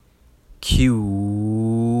Syracuse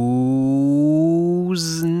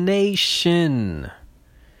Nation.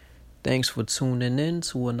 Thanks for tuning in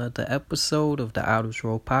to another episode of the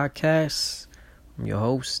Autry podcast. I'm your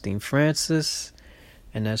host, Dean Francis,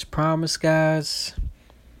 and as promised, guys,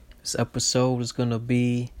 this episode is going to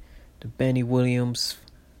be the Benny Williams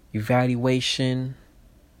evaluation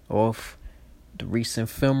of the recent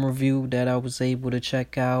film review that I was able to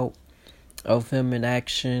check out of him in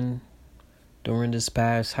action during this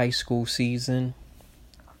past high school season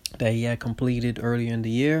that he had completed earlier in the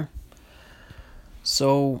year.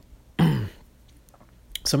 So,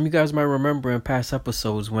 some of you guys might remember in past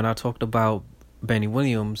episodes when I talked about Benny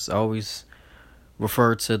Williams, I always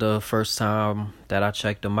referred to the first time that I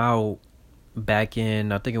checked him out back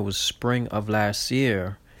in, I think it was spring of last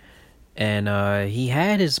year. And he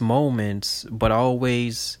had his moments, but I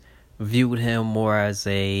always viewed him more as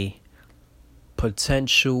a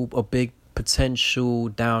big potential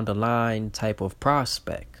down the line type of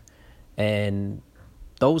prospect. And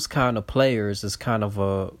those kind of players is kind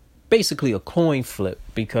of basically a coin flip,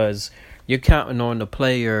 because you're counting on the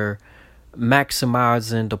player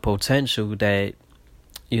maximizing the potential that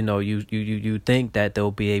you think that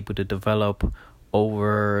they'll be able to develop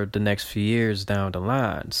over the next few years down the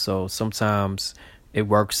line. So sometimes it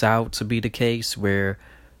works out to be the case where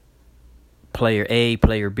player A,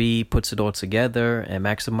 player B puts it all together and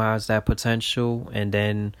maximize that potential, and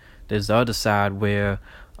then there's the other side where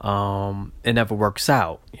it never works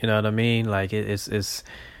out. You know what I mean? Like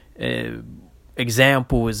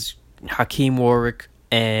example is Hakeem Warwick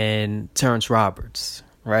and Terrence Roberts,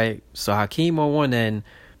 right? So Hakeem on one end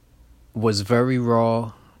was very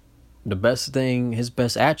raw. His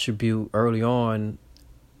best attribute early on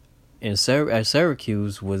at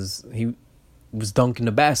Syracuse was he was dunking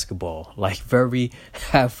the basketball, like very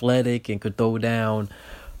athletic and could throw down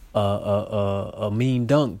a mean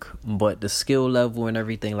dunk, but the skill level and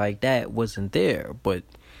everything like that wasn't there. But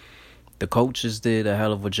the coaches did a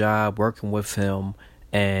hell of a job working with him,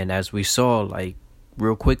 and as we saw, like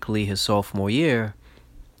real quickly, his sophomore year,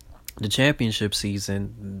 the championship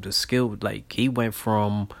season, the skill, like he went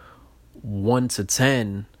from 1 to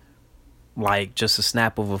 10 like just a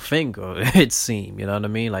snap of a finger, it seemed. You know what I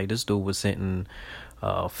mean? Like this dude was hitting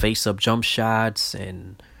face-up jump shots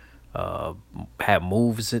and had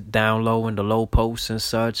moves it down low in the low post and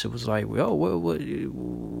such. It was like,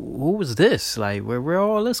 who was this? Like, where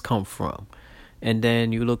all this come from? And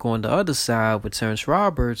then you look on the other side with Terrence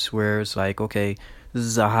Roberts, where it's like, okay, this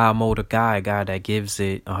is a high motor guy, a guy that gives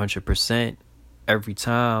it 100% every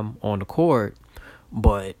time on the court,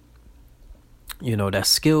 but the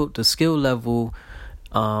skill level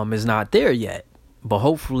is not there yet. But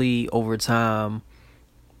hopefully over time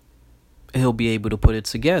he'll be able to put it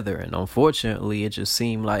together. And unfortunately, it just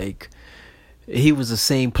seemed like he was the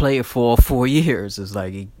same player for all 4 years. It's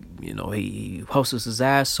like he hustles his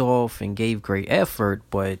ass off and gave great effort,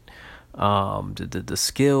 but the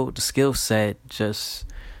skill set just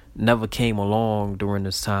never came along during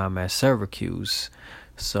this time at Syracuse.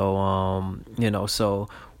 So so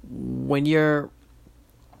when you're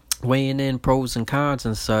weighing in pros and cons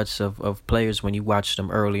and such of players, when you watch them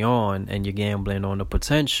early on and you're gambling on the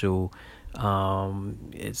potential,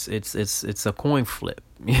 it's a coin flip.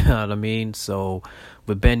 You know what I mean? So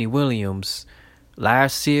with Benny Williams,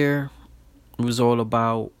 last year it was all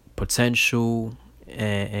about potential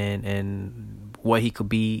and what he could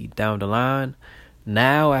be down the line.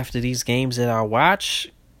 Now, after these games that I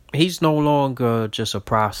watch, he's no longer just a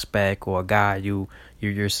prospect or a guy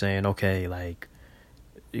you're saying, okay, like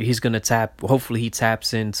he's gonna hopefully he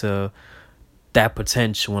taps into that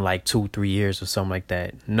potential in like 2-3 years or something like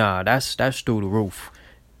that. Nah, that's through the roof.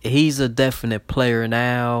 He's a definite player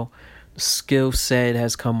now. The skill set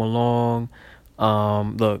has come along.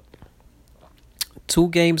 Look, 2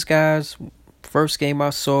 games, guys. First game I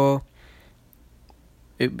saw,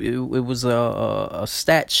 it was a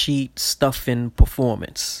stat sheet stuffing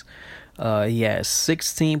performance. He had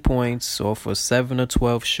 16 points off of 7 of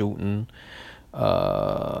 12 shooting,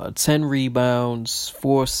 10 rebounds,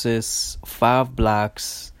 4 assists, 5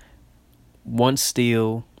 blocks, 1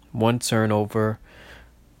 steal, 1 turnover,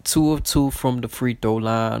 2 of 2 from the free throw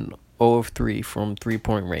line, 0 of 3 from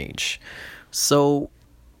 3-point range. So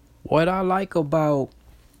what I like about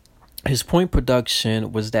his point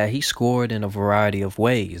production was that he scored in a variety of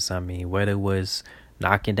ways. I mean, whether it was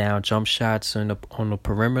knocking down jump shots on the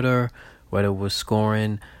perimeter, whether it was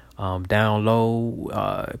scoring down low,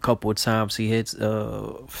 a couple of times he hits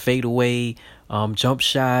fadeaway jump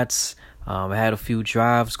shots. Had a few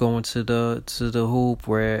drives going to the hoop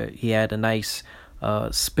where he had a nice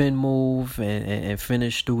spin move and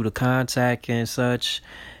finish through the contact and such.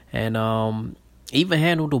 and even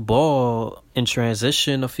handled the ball in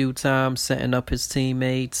transition a few times, setting up his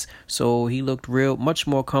teammates. So he looked much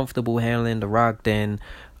more comfortable handling the rock than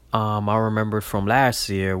I remember from last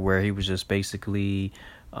year, where he was just basically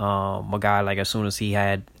a guy, like, as soon as he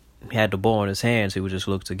had the ball in his hands, he would just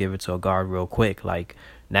look to give it to a guard real quick. Like,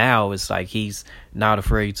 now it's like he's not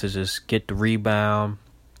afraid to just get the rebound,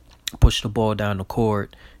 push the ball down the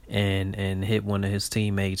court, and hit one of his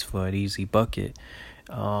teammates for an easy bucket.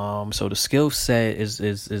 So the skill set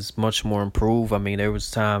is much more improved. I mean, there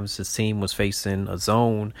was times his team was facing a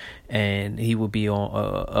zone, and he would be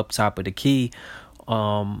on up top of the key,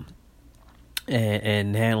 and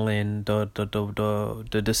handling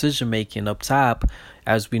the decision making up top.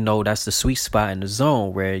 As we know, that's the sweet spot in the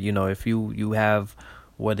zone, where, you know, if you have,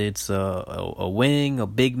 whether it's a wing, a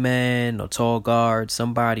big man, a tall guard,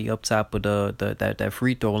 somebody up top of that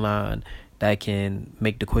free throw line that can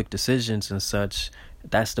make the quick decisions and such,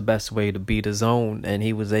 that's the best way to beat a zone. And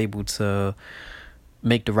he was able to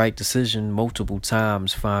make the right decision multiple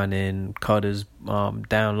times, finding cutters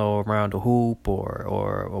down low around the hoop,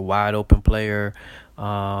 or a wide open player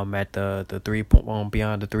at the 3-point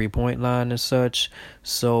beyond the 3-point line and such.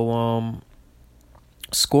 So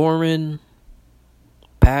scoring,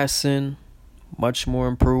 passing, much more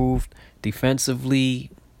improved. Defensively,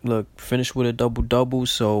 look, finished with a double-double,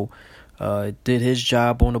 so did his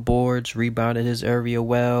job on the boards, rebounded his area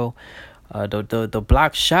well. The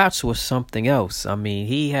block shots was something else. I mean,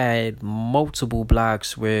 he had multiple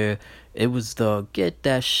blocks where it was the get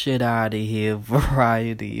that shit out of here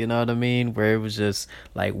variety, you know what I mean? Where it was just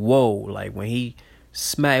like, whoa, like when he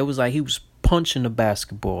smacked, it was like he was punching the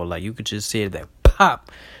basketball. Like, you could just hear that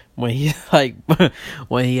pop when he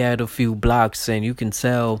when he had a few blocks, and you can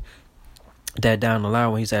tell that down the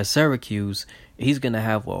line when he's at Syracuse, he's gonna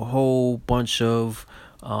have a whole bunch of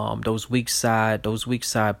those weak side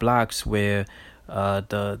blocks where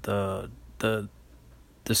the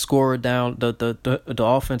scorer down, the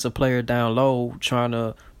offensive player down low trying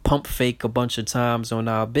to pump fake a bunch of times on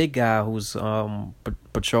our big guy who's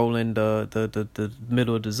patrolling the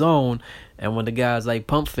middle of the zone, and when the guy's like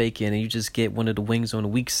pump faking, and you just get one of the wings on the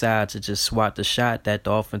weak side to just swat the shot that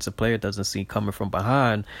the offensive player doesn't see coming from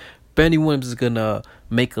behind, Benny Williams is gonna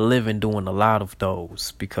make a living doing a lot of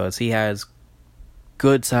those, because he has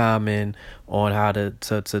good timing on how to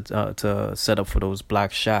set up for those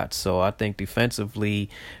block shots. So I think defensively,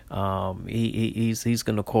 he's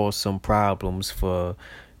gonna cause some problems for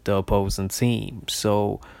the opposing team.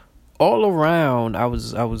 So all around, I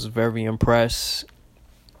was very impressed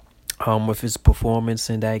with his performance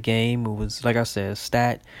in that game. It was, like I said,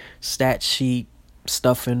 stat sheet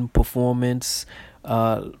stuffing performance.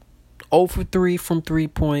 0 for 3 from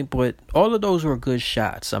 3-point, but all of those were good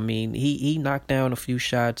shots. I mean, he knocked down a few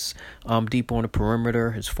shots deep on the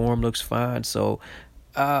perimeter. His form looks fine. So,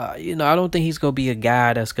 I don't think he's going to be a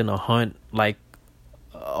guy that's going to hunt like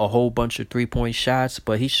a whole bunch of 3-point shots,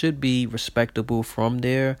 but he should be respectable from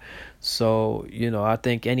there. So, I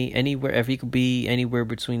think anywhere, if he could be anywhere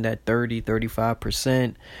between that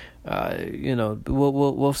 30-35%,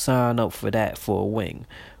 we'll sign up for that for a wing.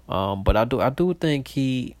 But I do think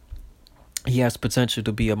he has potential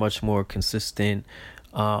to be a much more consistent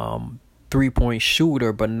 3-point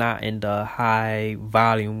shooter, but not in the high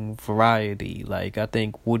volume variety. Like, I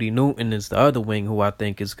think Woody Newton is the other wing who I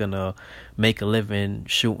think is going to make a living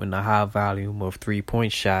shooting a high volume of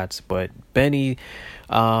 3-point shots. But Benny,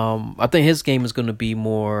 I think his game is going to be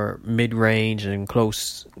more mid-range and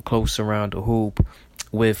close around the hoop,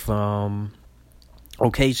 with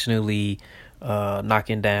occasionally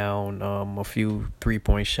knocking down a few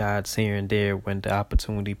 3-point shots here and there when the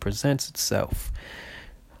opportunity presents itself.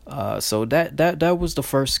 So that was the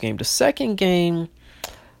first game. The second game,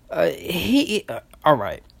 he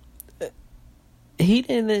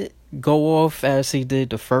didn't go off as he did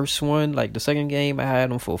the first one. Like, the second game, I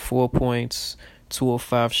had him for 4 points, 2 of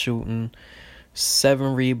 5 shooting,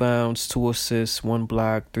 7 rebounds, 2 assists, 1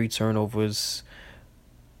 block, 3 turnovers,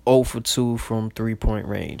 0 for 2 from 3-point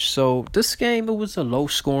range. So this game, it was a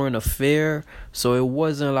low-scoring affair. So it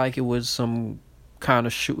wasn't like it was some kind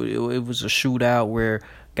of shoot. It was a shootout where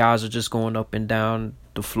guys are just going up and down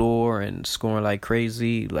the floor and scoring like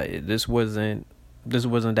crazy. Like, this wasn't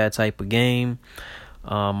that type of game.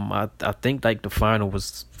 I think like the final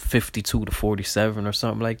was 52-47 or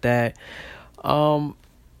something like that.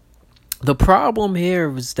 The problem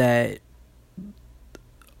here is that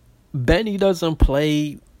Benny doesn't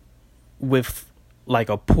play with like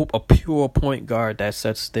a pure point guard that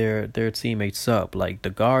sets their teammates up. Like,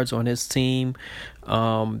 the guards on his team,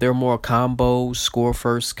 they're more combos, score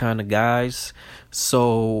first kind of guys.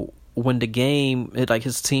 So when the game, like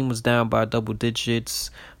his team was down by double digits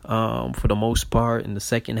for the most part in the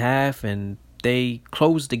second half, and they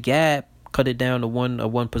closed the gap, cut it down to a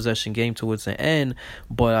one possession game towards the end.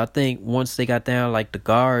 But I think once they got down, like the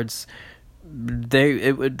guards,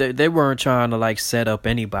 they weren't trying to like set up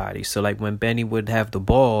anybody. So like when Benny would have the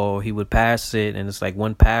ball, he would pass it, and it's like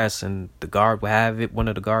one pass, and the guard would have it. One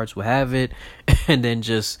of the guards would have it, and then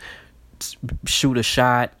just shoot a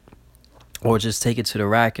shot or just take it to the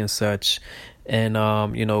rack and such. And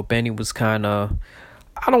Benny was kind of,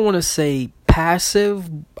 I don't want to say passive.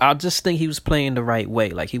 I just think he was playing the right way.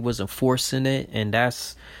 Like he wasn't forcing it, and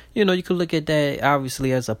that's, you could look at that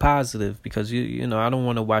obviously as a positive, because I don't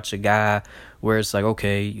want to watch a guy where it's like,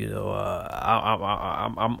 okay,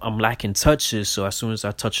 I'm lacking touches, so as soon as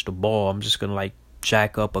I touch the ball, I'm just gonna like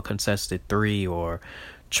jack up a contested three or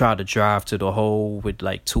try to drive to the hole with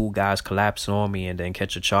like two guys collapsing on me and then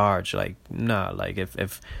catch a charge. Like, nah, like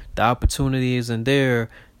if the opportunity isn't there,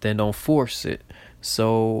 then don't force it.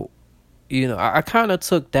 So, I kind of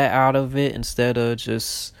took that out of it instead of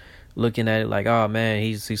just looking at it like, oh man,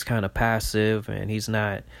 he's kind of passive and he's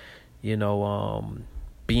not,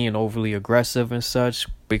 being overly aggressive and such,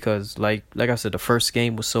 because like I said, the first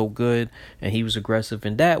game was so good and he was aggressive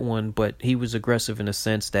in that one, but he was aggressive in the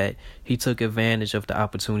sense that he took advantage of the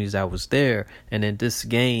opportunities that was there. And in this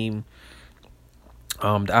game,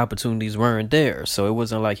 the opportunities weren't there. So it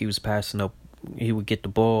wasn't like he was passing up, he would get the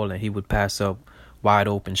ball and he would pass up wide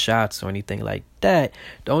open shots or anything like that.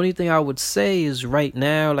 The only thing I would say is right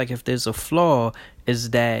now, like if there's a flaw,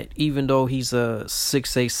 is that even though he's a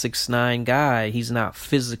 6'8", 6'9" guy, he's not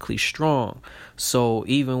physically strong. So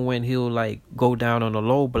even when he'll like go down on a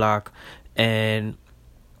low block and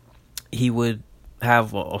he would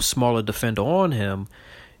have a smaller defender on him,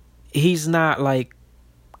 he's not like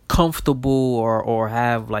comfortable or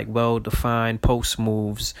have like well-defined post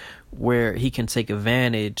moves where he can take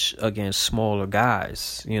advantage against smaller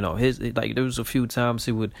guys. There was a few times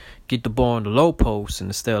he would get the ball in the low post, and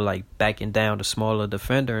instead of like backing down the smaller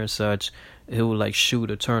defender and such, he would like shoot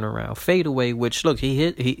a turnaround fadeaway, which look,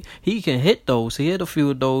 he can hit those. He hit a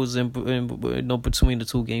few of those in between the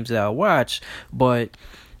two games that I watched, but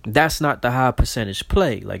that's not the high percentage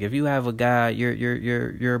play. Like if you have a guy,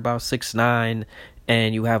 you're about 6'9",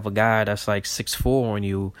 and you have a guy that's like 6'4" on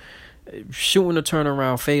you, shooting a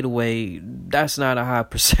turnaround fadeaway, that's not a high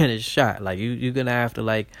percentage shot. Like you're gonna have to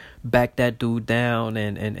like back that dude down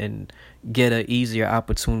and get an easier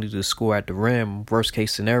opportunity to score at the rim. Worst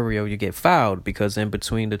case scenario, you get fouled, because in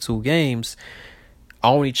between the two games, I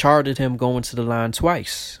only charted him going to the line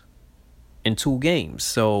twice in 2 games.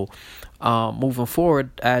 So moving forward,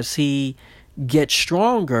 as he gets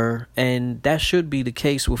stronger, and that should be the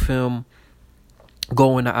case with him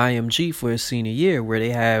going to IMG for his senior year, where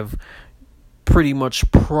they have pretty much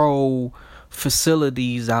pro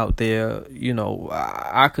facilities out there.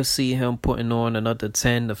 I could see him putting on another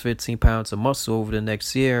 10 to 15 pounds of muscle over the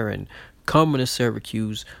next year and coming to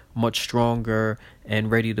Syracuse much stronger and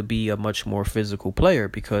ready to be a much more physical player,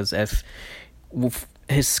 because with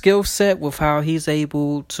his skill set, with how he's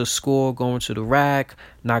able to score going to the rack,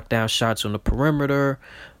 knock down shots on the perimeter,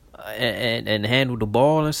 and handle the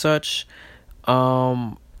ball and such,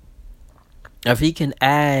 if he can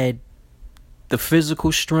add the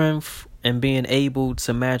physical strength and being able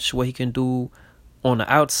to match what he can do on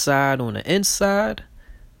the outside, on the inside,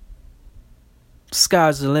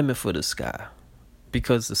 sky's the limit for this guy,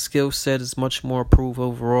 because the skill set is much more improved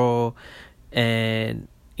overall, and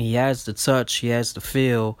he has the touch, he has the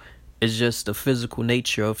feel. It's just the physical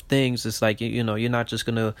nature of things. It's like, you're not just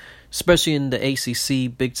gonna, especially in the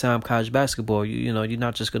ACC, big time college basketball, you're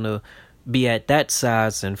not just gonna be at that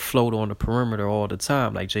size and float on the perimeter all the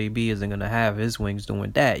time. Like JB isn't going to have his wings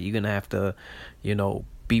doing that. You're going to have to,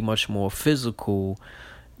 be much more physical,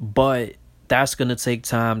 but that's going to take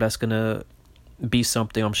time. That's going to be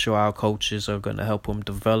something I'm sure our coaches are going to help him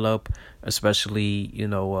develop, especially,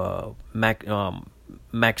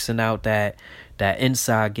 maxing out that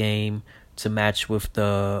inside game to match with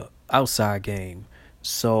the outside game.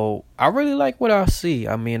 So I really like what I see.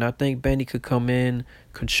 I mean, I think Benny could come in,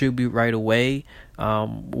 contribute right away.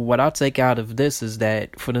 What I'll take out of this is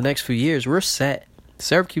that for the next few years, we're set.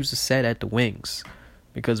 Syracuse is set at the wings,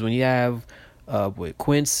 because when you have with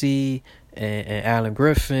Quincy and Alan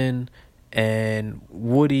Griffin and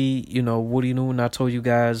Woody, Woody Newton, I told you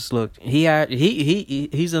guys, look,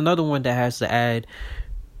 he's another one that has to add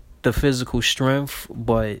the physical strength,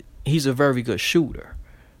 but he's a very good shooter.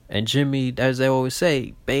 And Jimmy, as they always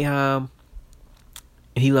say, Boeheim,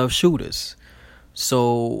 he loves shooters.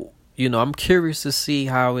 So, I'm curious to see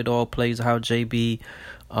how it all plays, how JB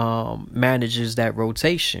manages that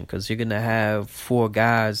rotation, because you're gonna have four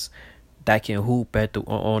guys that can hoop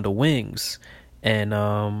on the wings, and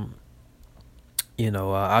I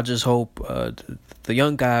just hope the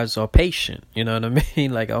young guys are patient. You know what I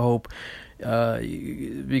mean? Like, I hope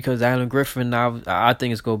because Alan Griffin, I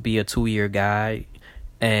think it's gonna be a 2-year guy,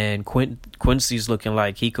 and Quincy's looking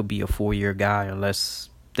like he could be a 4-year guy unless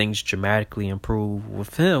things dramatically improve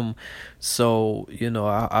with him. So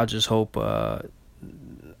I just hope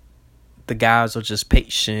the guys are just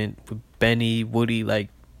patient with Benny, Woody, like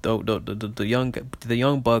the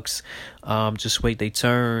young bucks. Just wait they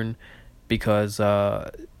turn, because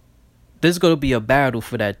there's gonna be a battle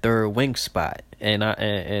for that third wing spot, and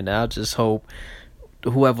I just hope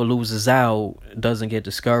whoever loses out doesn't get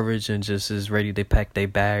discouraged and just is ready to pack their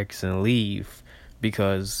bags and leave,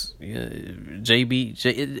 because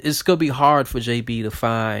it's gonna be hard for JB to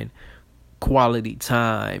find quality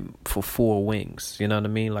time for four wings. You know what I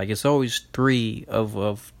mean? Like, it's always three of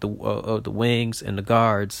the wings and the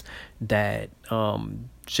guards that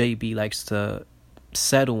JB likes to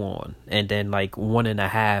settle on, and then like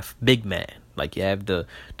 1.5 big man. Like, you have the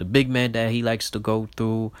big man that he likes to go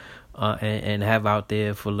through and have out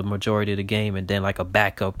there for the majority of the game, and then like a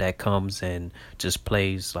backup that comes and just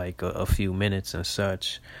plays like a few minutes and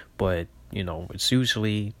such. But it's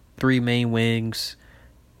usually 3 main wings,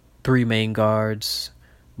 3 main guards.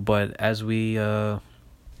 But as we've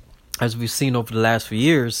seen over the last few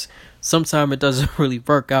years, sometimes it doesn't really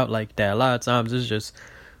work out like that. A lot of times it's just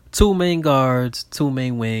 2 main guards, 2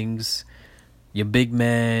 main wings, your big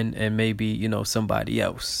man, and maybe somebody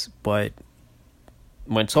else. But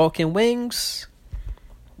when talking wings,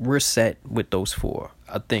 we're set with those 4.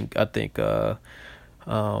 I think we'll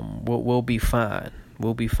be fine.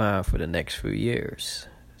 We'll be fine for the next few years.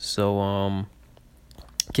 So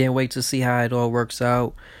can't wait to see how it all works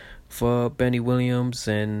out for Benny Williams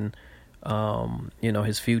and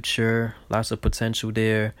his future. Lots of potential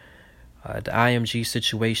there. The IMG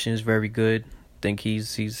situation is very good. Think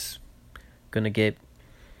he's gonna get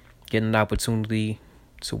an opportunity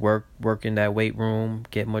to work in that weight room,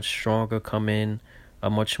 get much stronger, come in a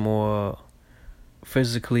much more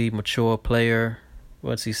physically mature player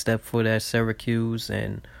once he stepped foot at Syracuse,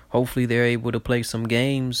 and hopefully they're able to play some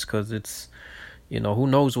games, because it's who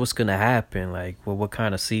knows what's gonna happen, like what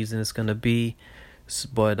kind of season it's gonna be.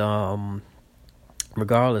 But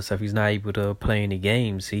regardless, if he's not able to play any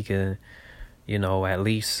games, he can at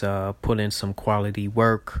least put in some quality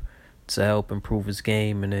work to help improve his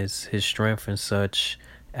game and his strength and such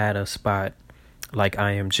at a spot like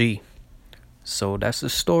IMG. So that's the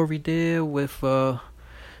story there with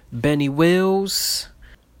Benny Wills.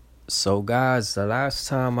 So guys, the last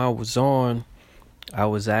time I was on, I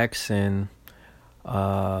was asking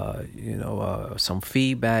some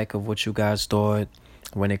feedback of what you guys thought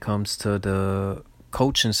when it comes to the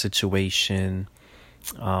coaching situation,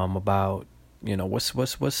 about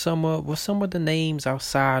what's some of the names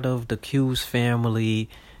outside of the Q's family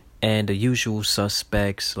and the usual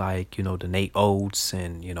suspects, like the Nate Oates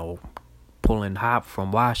and pulling Hop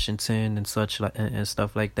from Washington and such, like and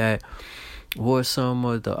stuff like that. What are some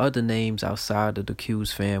of the other names outside of the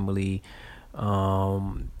Q's family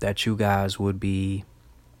that you guys would be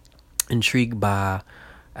intrigued by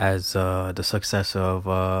as the successor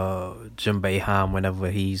of Jim Boeheim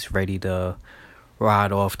whenever he's ready to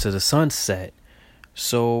ride off to the sunset?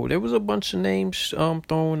 So there was a bunch of names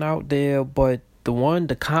thrown out there, but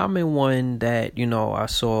the common one that I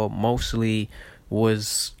saw mostly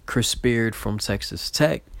was Chris Beard from Texas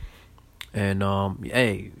Tech. And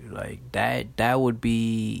like that would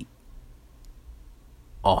be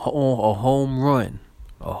a home run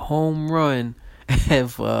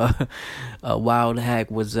if Wild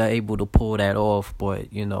Hack was able to pull that off. But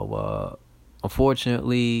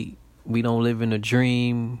unfortunately, we don't live in a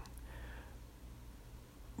dream.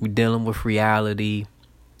 We're dealing with reality.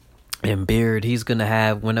 And Beard, he's gonna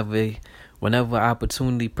have whenever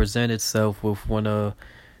opportunity presents itself with one of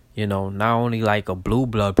not only like a blue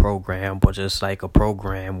blood program, but just like a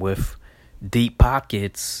program with deep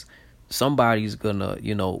pockets, somebody's gonna,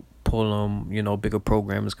 pull them, bigger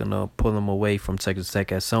program is gonna pull them away from Texas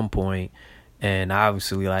Tech at some point. And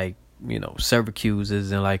obviously, like, Syracuse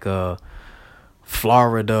isn't like a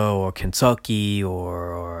Florida or Kentucky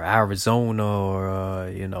or Arizona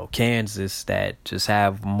or, Kansas that just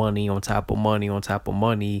have money on top of money on top of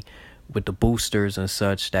money with the boosters and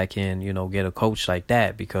such that can get a coach like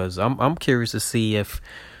that. Because I'm curious to see if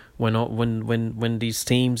when these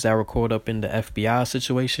teams that were caught up in the FBI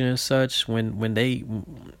situation and such, when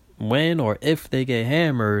or if they get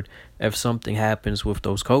hammered, if something happens with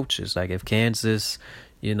those coaches, like if Kansas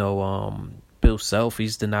Bill Self,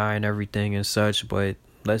 he's denying everything and such. But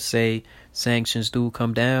let's say sanctions do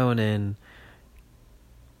come down and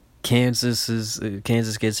Kansas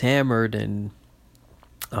gets hammered, and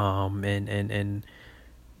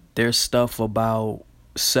there's stuff about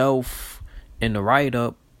Self in the write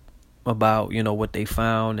up about, you know, what they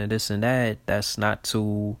found and this and that, that's not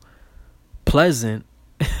too pleasant.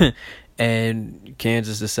 And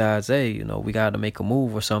Kansas decides, hey, you know, we got to make a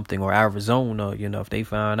move or something. Or Arizona, you know, if they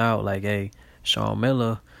find out like, hey, Sean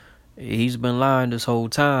Miller, he's been lying this whole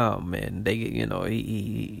time, and they, you know,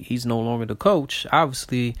 he's no longer the coach.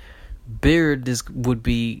 Obviously, Beard would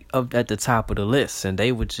be up at the top of the list, and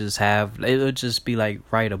they would just be like,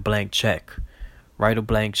 write a blank check,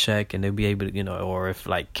 and they'll be able to, you know, or if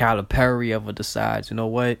like Calipari ever decides, you know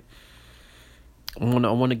what, I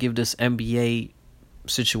want to give this NBA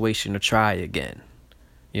situation a try again,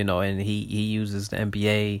 you know, and he uses the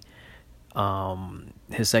NBA,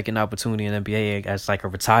 his second opportunity in NBA as like a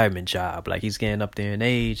retirement job. Like, he's getting up there in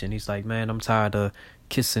age, and he's like, man, I'm tired of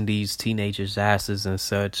kissing these teenagers' asses and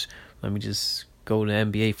such. Let me just go to the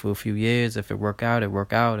NBA for a few years. If it work out, it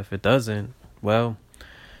work out. If it doesn't, well,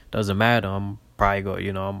 doesn't matter. I'm probably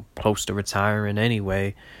I'm close to retiring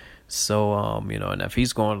anyway. So, you know, and if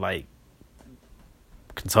he's going like,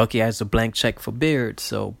 Kentucky has a blank check for Beard.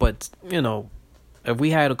 So, but, you know, if we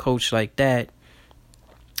had a coach like that,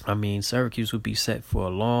 I mean, Syracuse would be set for a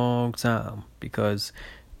long time, because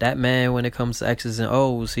that man, when it comes to X's and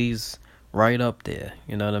O's, he's right up there.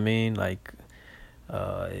 You know what I mean? Like,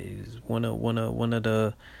 he's one of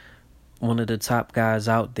the top guys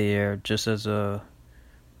out there, just as a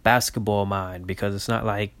basketball mind, because it's not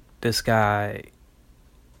like this guy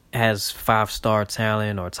has 5-star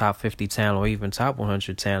talent or top 50 talent or even top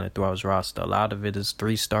 100 talent throughout his roster. A lot of it is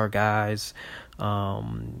 3-star guys,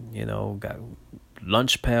 you know, got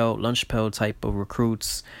lunch pail type of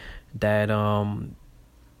recruits that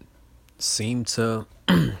seem to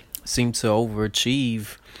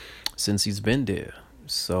overachieve since he's been there.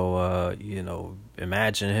 So you know,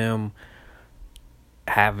 imagine him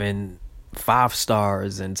having 5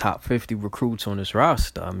 stars and top 50 recruits on his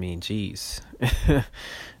roster. I mean, geez.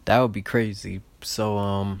 That would be crazy.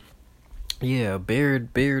 So yeah,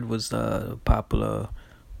 Beard was a popular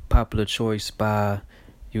choice by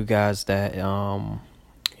you guys that you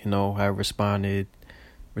know, have responded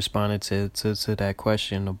to that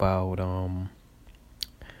question about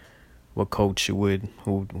what coach would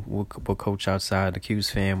coach outside the Q's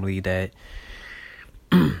family that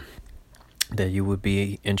that you would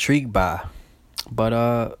be intrigued by.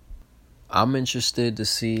 But I'm interested to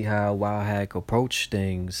see how Wild Hack approach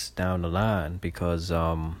things down the line, because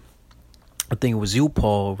I think it was you,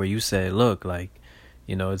 Paul, where you said, look, like,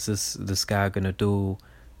 you know, is this guy gonna do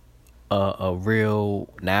a real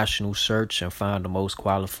national search and find the most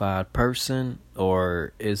qualified person,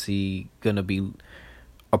 or is he gonna be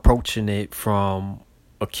approaching it from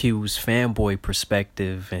a Q's fanboy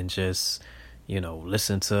perspective and just, you know,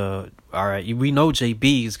 listen to, all right, we know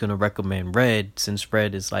JB is going to recommend Red, since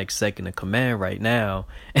Red is like second in command right now.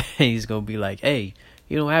 And he's going to be like, hey,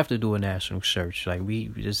 you don't have to do a national search. Like, we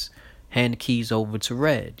just hand the keys over to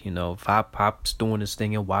Red. You know, if Hop's doing his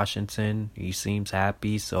thing in Washington, he seems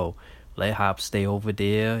happy. So let Hop stay over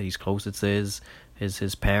there. He's closer to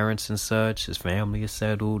his parents and such. His family is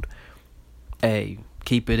settled. Hey,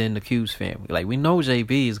 keep it in the Q's family. Like, we know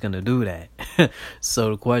JB is going to do that.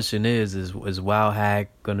 So the question is Wild Hack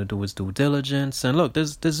going to do his due diligence? And look,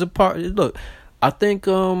 there's a part. Look, I think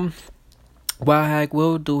Wild Hack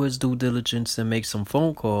will do his due diligence and make some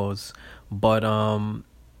phone calls. But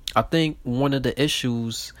I think one of the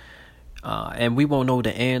issues, and we won't know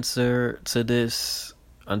the answer to this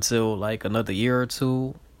until like another year or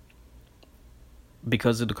two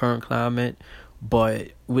because of the current climate,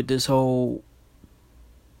 but with this whole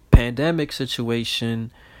pandemic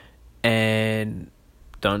situation and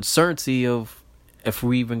the uncertainty of if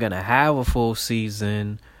we're even gonna have a full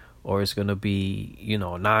season, or it's gonna be, you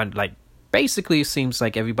know, basically it seems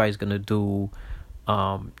like everybody's gonna do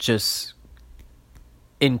just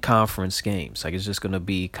in conference games. Like, it's just gonna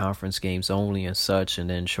be conference games only and such, and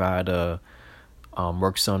then try to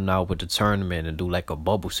work something out with the tournament and do like a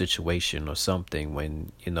bubble situation or something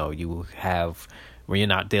when, you know, when you're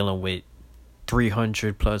not dealing with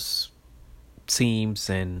 300 plus teams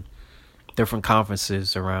and different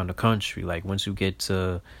conferences around the country. Like, once you get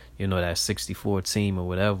to, you know, that 64 team or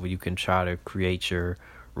whatever, you can try to create your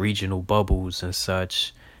regional bubbles and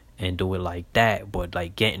such and do it like that. But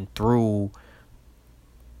like, getting through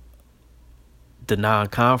the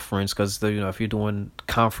non-conference, because, you know, if you're doing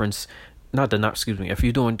conference, if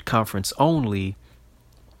you're doing conference only,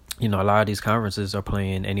 a lot of these conferences are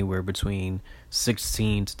playing anywhere between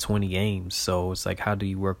 16 to 20 games. So it's like, how do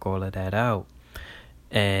you work all of that out?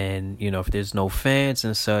 And, if there's no fans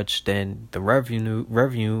and such, then the revenue,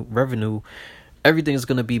 everything is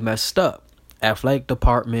going to be messed up. Athletic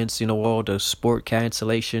departments, all the sport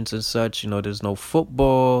cancellations and such, there's no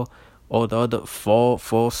football. All the other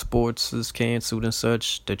fall sports is canceled and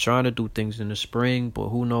such. They're trying to do things in the spring, but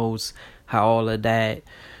who knows how all of that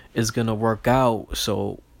is going to work out.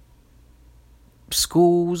 So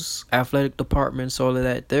schools, athletic departments, all of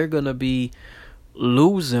that, they're going to be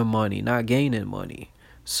losing money, not gaining money.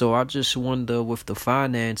 So I just wonder, with the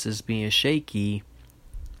finances being shaky,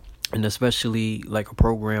 and especially like a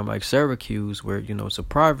program like Syracuse, where it's a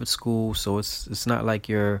private school, so it's not like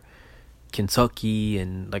you're Kentucky,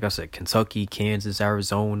 and like I said, Kentucky, Kansas,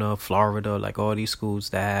 Arizona, Florida, like all these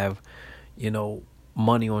schools that have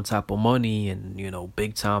money on top of money, and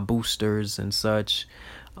big time boosters and such.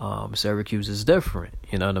 Syracuse is different,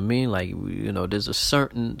 you know what I mean? Like, there's a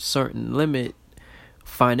certain limit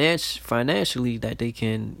financially that they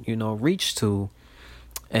can reach to.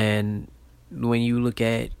 And when you look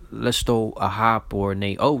at, let's throw a Hop or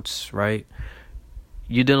Nate Oates, right?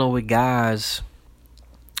 You're dealing with guys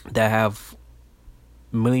that have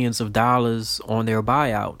millions of dollars on their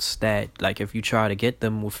buyouts, that, like, if you try to get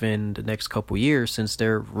them within the next couple years, since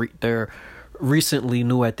they're recently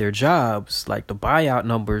new at their jobs, like, the buyout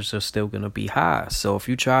numbers are still going to be high. So if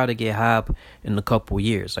you try to get Hop in a couple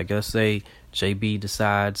years, like, let's say JB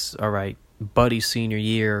decides, all right, Buddy's senior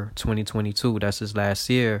year, 2022, that's his last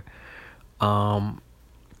year, you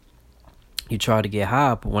try to get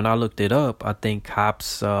Hop. When I looked it up, I think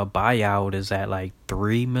Hop's buyout is at like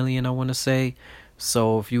 $3 million, I want to say.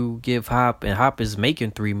 So if you give Hop, and Hop is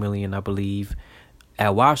making $3 million, I believe,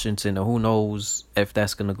 at Washington, and who knows if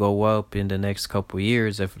that's gonna go up in the next couple of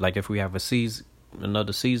years, if we have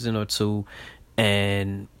another season or two,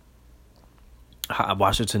 and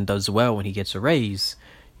Washington does well when he gets a raise,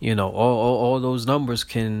 all those numbers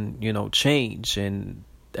can change, and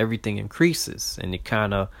everything increases, and it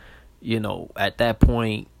kind of at that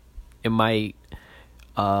point it might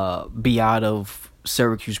be out of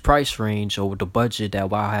Syracuse price range, or the budget that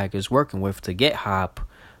Wild Hag is working with to get Hop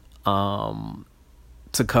to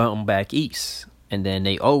come back east. And then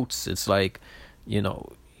Nate Oates, it's like,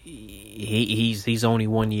 he's only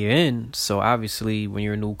 1 year in, so obviously when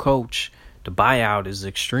you're a new coach, the buyout is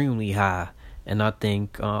extremely high. And I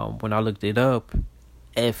think when I looked it up,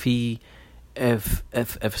 if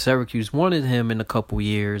Syracuse wanted him in a couple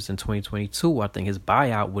years in 2022, I think his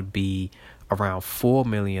buyout would be around $4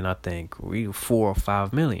 million, I think, or either $4 or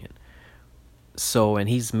 $5 million. So, and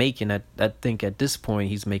he's making, I think at this point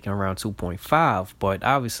he's making around 2.5, but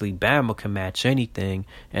obviously Bama can match anything,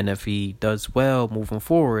 and if he does well moving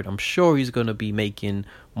forward, I'm sure he's going to be making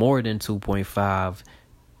more than 2.5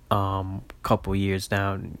 couple years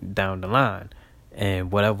down the line.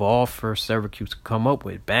 And whatever offer Syracuse can come up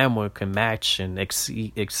with, Bama can match and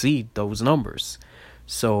exceed those numbers.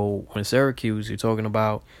 So when Syracuse, you're talking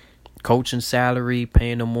about coaching salary,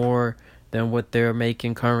 paying them more than what they're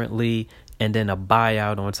making currently, and then a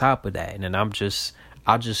buyout on top of that. And then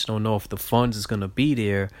I just don't know if the funds is going to be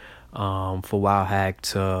there for Wild Hag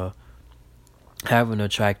to have an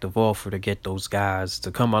attractive offer to get those guys to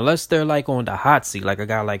come, unless they're like on the hot seat, like a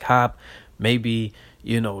guy like Hop. Maybe,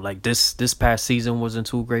 like this past season wasn't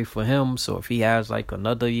too great for him, so if he has like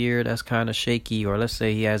another year that's kind of shaky, or let's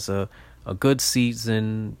say he has a good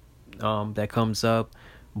season that comes up,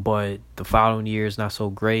 but the following year is not so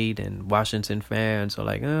great, and Washington fans are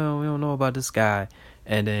like, oh, we don't know about this guy,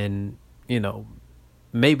 and then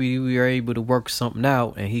maybe we are able to work something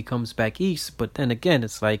out and he comes back east. But then again,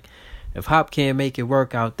 it's like, if Hop can't make it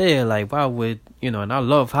work out there, like, why would, and I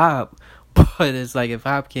love Hop, but it's like, if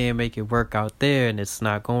Hop can't make it work out there and it's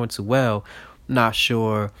not going too well, I'm not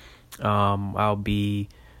sure I'll be,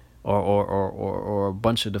 or a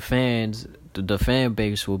bunch of the fans, the fan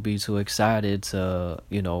base will be too excited to,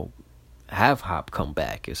 have Hop come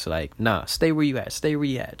back. It's like, nah, stay where you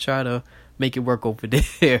at. Try to make it work over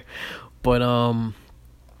there. But,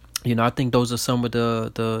 I think those are some of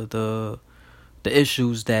the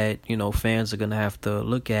issues that fans are gonna have to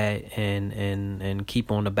look at and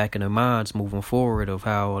keep on the back of their minds moving forward of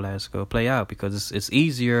how all that's gonna play out, because it's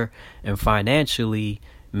easier and financially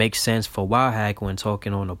makes sense for Wild Hag when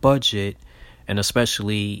talking on a budget, and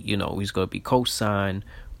especially he's gonna be co-signed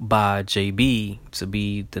by JB to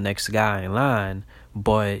be the next guy in line.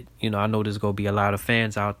 But I know there's gonna be a lot of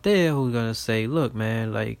fans out there who are gonna say, look,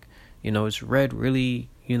 man, like, is Red really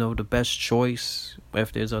the best choice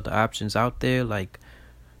if there's other options out there? Like,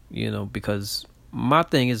 because my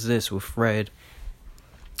thing is this with Red,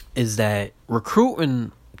 is that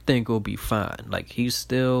recruiting think will be fine. Like, he's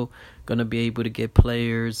still gonna be able to get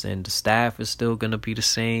players, and the staff is still gonna be the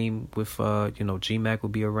same. With GMAC will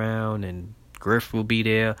be around and Griff will be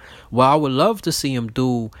there. What I would love to see him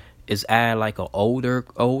do is add like an older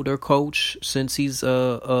coach, since he's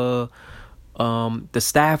the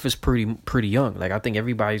staff is pretty young. Like, I think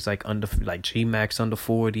everybody's like GMAX under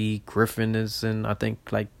 40, Griffin is in, I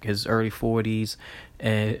think, like his early 40s,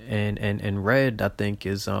 and Red, I think,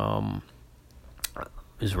 is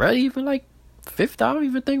Red even like 50? I don't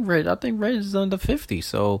even think Red. I think Red is under 50.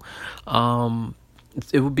 So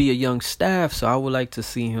it would be a young staff. So I would like to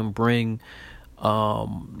see him bring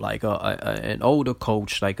like an older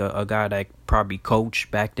coach, like a guy that probably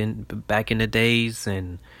coached back in the days,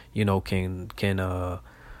 and can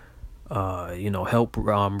help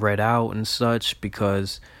Red out and such.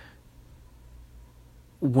 Because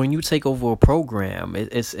when you take over a program,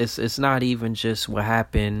 it's not even just what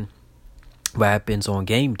happens on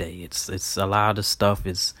game day. It's a lot of stuff.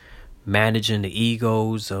 It's managing the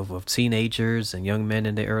egos of teenagers and young men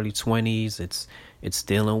in their early 20s. It's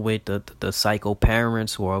dealing with the psycho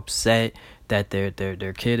parents who are upset that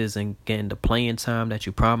their kid isn't getting the playing time that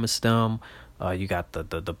you promised them. You got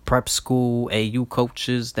the prep school AU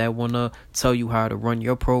coaches that want to tell you how to run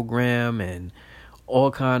your program, and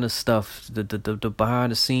all kind of stuff. The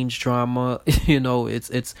behind the scenes drama.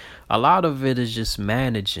 It's a lot of it is just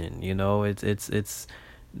managing. It's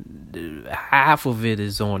half of it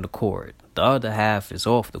is on the court, the other half is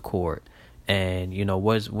off the court. And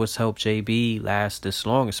what's helped JB last this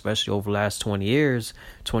long, especially over the last 20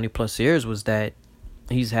 plus years, was that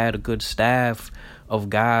he's had a good staff of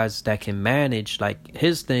guys that can manage. Like,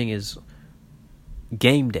 his thing is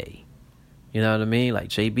game day. You know what I mean? Like,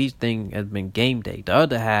 JB's thing has been game day. The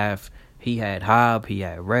other half, he had Hobb, he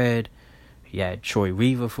had Red, he had Troy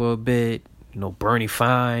Weaver for a bit, Bernie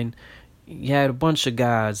Fine. He had a bunch of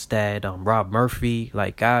guys that, Rob Murphy,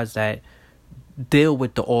 like guys that deal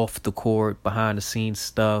with the off the court, behind the scenes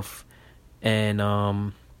stuff, and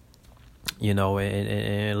and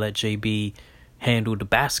let JB handle the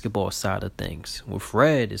basketball side of things. With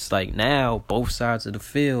Red, it's like now both sides of the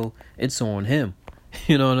field, it's on him.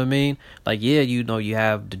 You know what I mean? Like, yeah, you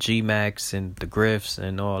have the GMAX and the Griffs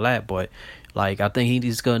and all that, but like, I think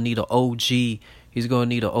he's gonna need an OG. He's gonna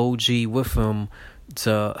need an OG with him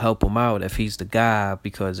to help him out if he's the guy.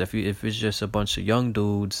 Because if it's just a bunch of young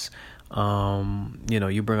dudes,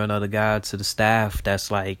 you bring another guy to the staff that's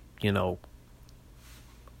like,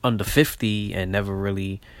 under 50 and never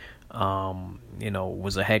really,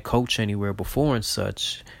 was a head coach anywhere before and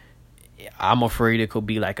such. I'm afraid it could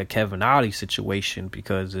be like a Kevin Ollie situation,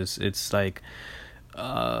 because it's like,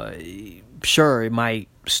 sure, it might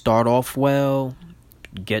start off well,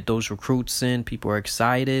 get those recruits in, people are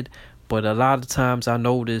excited, but a lot of times I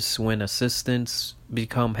notice when assistants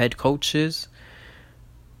become head coaches,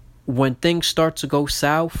 when things start to go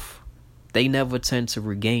south, they never tend to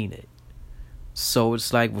regain it. So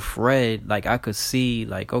it's like with Red, like I could see,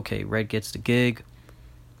 like, okay, Red gets the gig,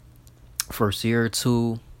 first year or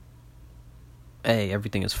two, hey,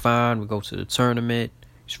 everything is fine, we go to the tournament,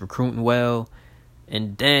 he's recruiting well,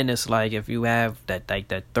 and then it's like, if you have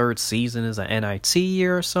that third season is an NIT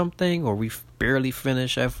year or something, or we barely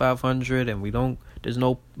finish at 500 and we don't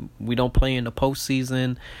play in the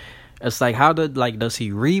postseason, it's like, does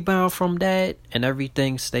he rebound from that and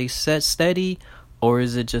everything stays steady, or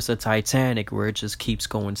is it just a Titanic where it just keeps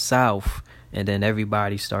going south? And then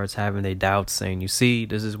everybody starts having their doubts, saying, you see,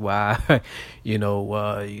 this is why,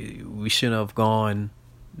 we shouldn't have gone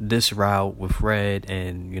this route with Red,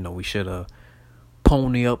 and, we should have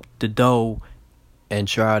pony up the dough and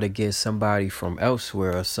try to get somebody from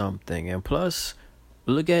elsewhere or something. And plus,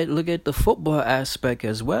 look at the football aspect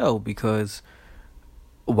as well, because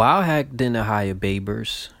Wild Hack didn't hire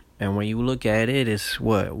Babers. And when you look at it, it's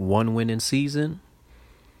one winning season.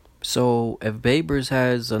 So if Babers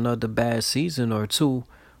has another bad season or two,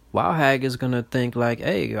 Wild Hag is going to think like,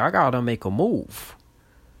 hey, I got to make a move.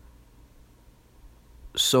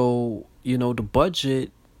 So, the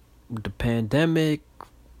budget, the pandemic,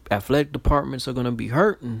 athletic departments are going to be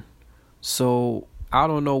hurting. So I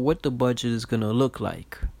don't know what the budget is going to look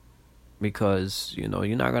like, because, you're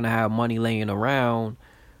not going to have money laying around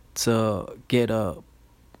to get a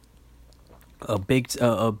big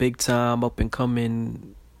time up and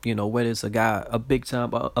coming, whether it's a big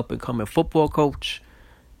time up and coming football coach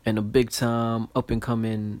and a big time up and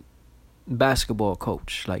coming basketball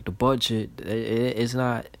coach. Like, the budget is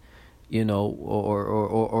not,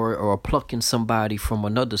 or plucking somebody from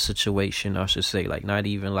another situation, I should say, like not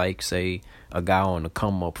even like say a guy on the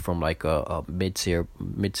come up from like a mid-tier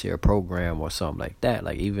program or something like that.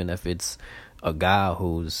 Like even if it's a guy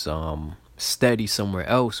who's steady somewhere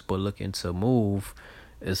else but looking to move,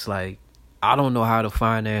 it's like I don't know how the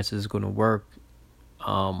finance is going to work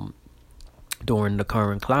during the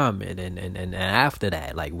current climate and after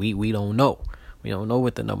that. Like we don't know. We don't know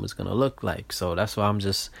what the number's going to look like. So that's why I'm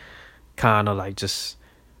just kind of like just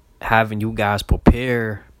having you guys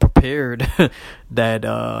prepared that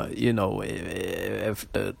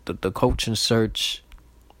if the coaching search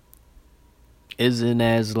isn't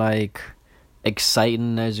as like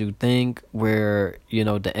exciting as you think, where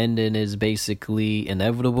the ending is basically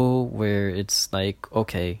inevitable, where it's like,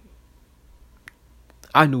 okay,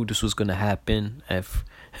 I knew this was gonna happen if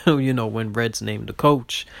when Red's named the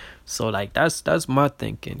coach. So like that's my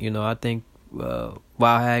thinking. I think Wild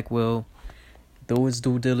Hack will do his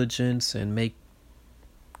due diligence and make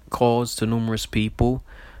calls to numerous people,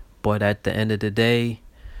 but at the end of the day,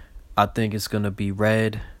 I think it's gonna be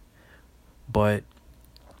Red. But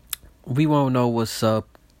we won't know what's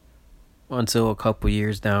up until a couple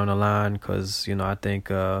years down the line, because I think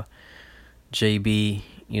JB,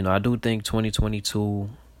 I do think 2022,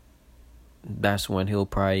 that's when he'll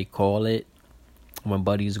probably call it, when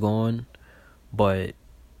Buddy's gone. But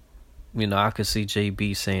I could see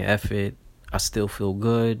JB saying, F it, I still feel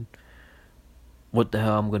good. What the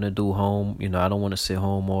hell I'm gonna do home? I don't want to sit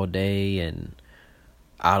home all day, and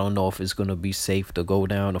I don't know if it's gonna be safe to go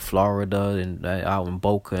down to Florida and out in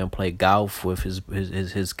Boca and play golf with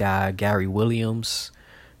his guy Gary Williams.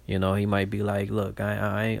 He might be like, look,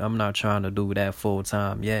 I'm not trying to do that full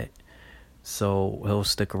time yet, so he'll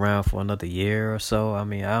stick around for another year or so. I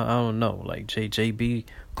mean, I don't know. Like JB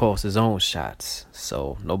calls his own shots,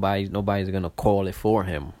 so nobody's gonna call it for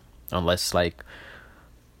him unless like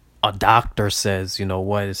a doctor says,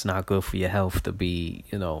 it's not good for your health to be,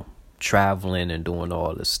 traveling and doing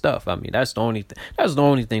all this stuff. I mean, that's the only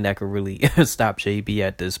thing that could really stop JB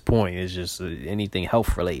at this point, is just anything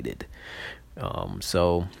health related.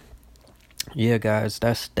 So yeah, guys,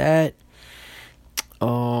 that's that.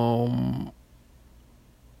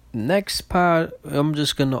 Next part, I'm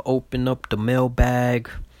just gonna open up the mailbag.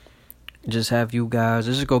 Just have you guys,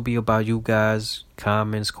 this is gonna be about you guys,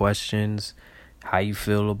 comments, questions, how you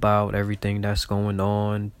feel about everything that's going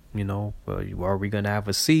on. Are we gonna have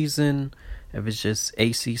a season? If it's just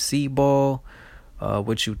ACC ball,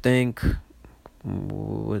 what you think?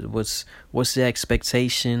 What's the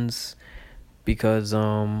expectations? Because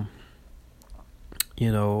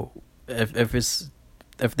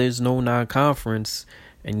if there's no non-conference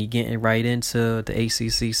and you're getting right into the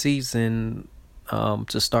ACC season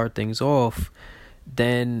to start things off,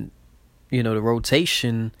 then the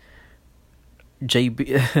rotation.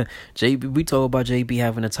 JB, we told about JB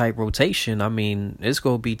having a tight rotation. I mean, it's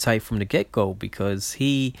gonna be tight from the get go, because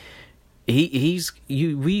we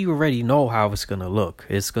already know how it's gonna look.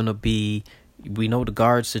 It's gonna be, we know the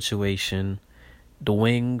guard situation, the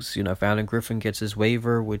wings. If Alan Griffin gets his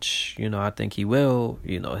waiver, which I think he will,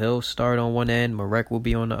 he'll start on one end, Marek will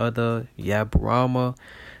be on the other. Yeah, Barama.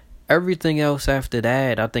 Everything else after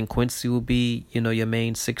that, I think Quincy will be your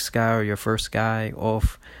main sixth guy or your first guy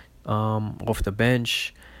off the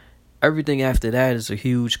bench. Everything after that is a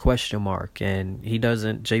huge question mark, and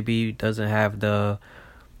JB doesn't have the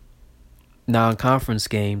non-conference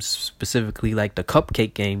games, specifically like the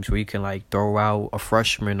cupcake games where you can like throw out a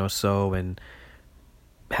freshman or so and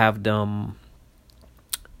have them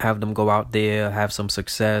go out there, have some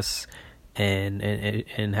success, and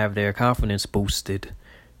have their confidence boosted.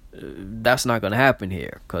 That's not gonna happen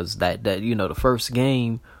here, because that the first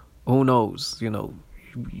game, who knows,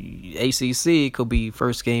 ACC could be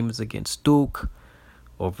first game is against Duke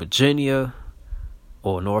or Virginia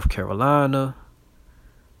or North Carolina.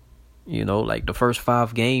 Like the first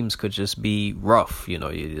 5 games could just be rough.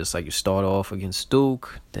 It's like you start off against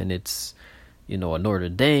Duke, then it's a Notre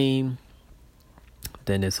Dame,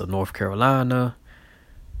 then it's a North Carolina,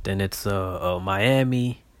 then it's a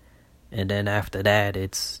Miami, and then after that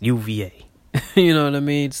it's UVA. You know what I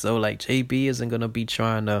mean? So like JB isn't gonna be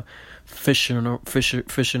trying to fishing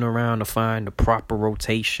around to find the proper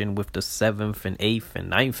rotation with the 7th and 8th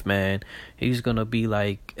and 9th man. He's gonna be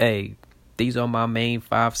like, hey, these are my main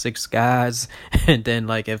 5-6 guys, and then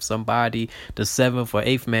like if somebody, the 7th or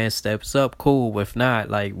 8th man steps up, cool. If not,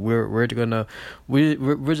 like we're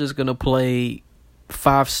just gonna play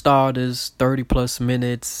 5 starters, 30 plus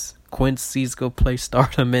minutes. Quincy's gonna play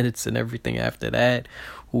starter minutes, and everything after that,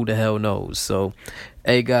 who the hell knows? So,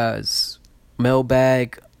 hey guys,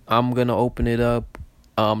 mailbag, I'm gonna open it up.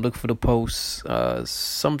 Look for the post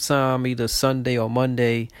sometime either Sunday or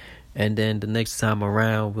Monday, and then the next time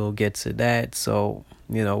around we'll get to that. So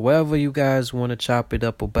wherever you guys want to chop it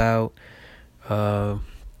up about, uh,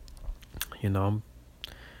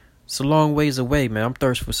 it's a long ways away, man. I'm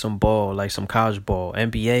thirsty for some ball, like some college ball,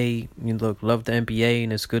 NBA. Love the NBA,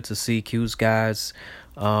 and it's good to see Q's guys,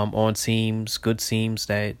 on teams, good teams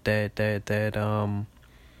that are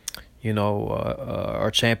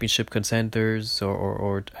championship contenders,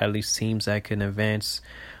 or at least teams that can advance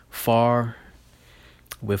far.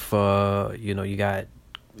 With you got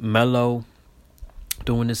Melo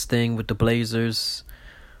doing this thing with the Blazers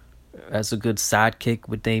as a good sidekick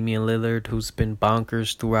with Damian Lillard, who's been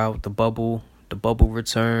bonkers throughout the bubble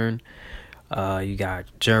return. You got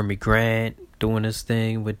Jeremy Grant doing his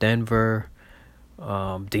thing with Denver.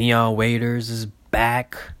 Dion Waiters is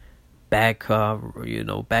back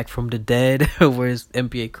from the dead, where his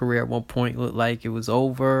NBA career at one point looked like it was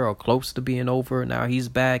over or close to being over. Now he's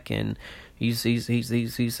back, and he's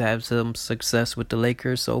had some success with the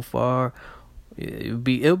Lakers so far.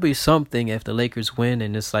 It'll be something if the Lakers win,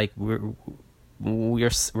 and it's like we're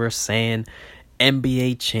saying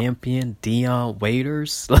NBA champion Dion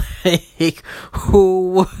Waiters. Like,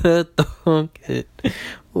 who would have thought it?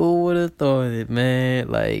 Who would have thought it, man?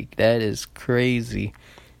 Like, that is crazy.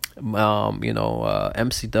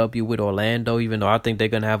 MCW with Orlando, even though I think they're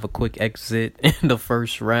gonna have a quick exit in the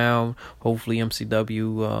first round. Hopefully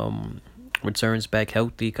MCW returns back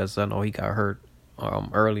healthy, because I know he got hurt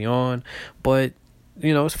early on. But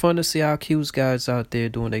it's fun to see how Q's guys out there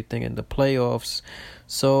doing their thing in the playoffs.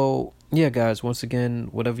 So yeah, guys, once again,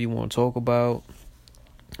 whatever you want to talk about,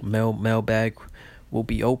 mailbag will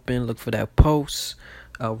be open. Look for that post.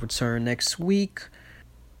 I'll return next week.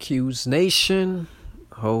 Q's Nation,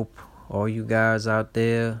 hope all you guys out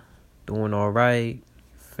there doing all right.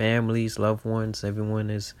 Families, loved ones,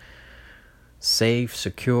 everyone is safe,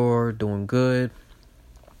 secure, doing good.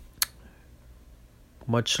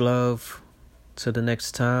 Much love. Till the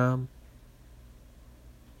next time.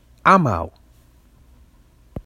 I'm out.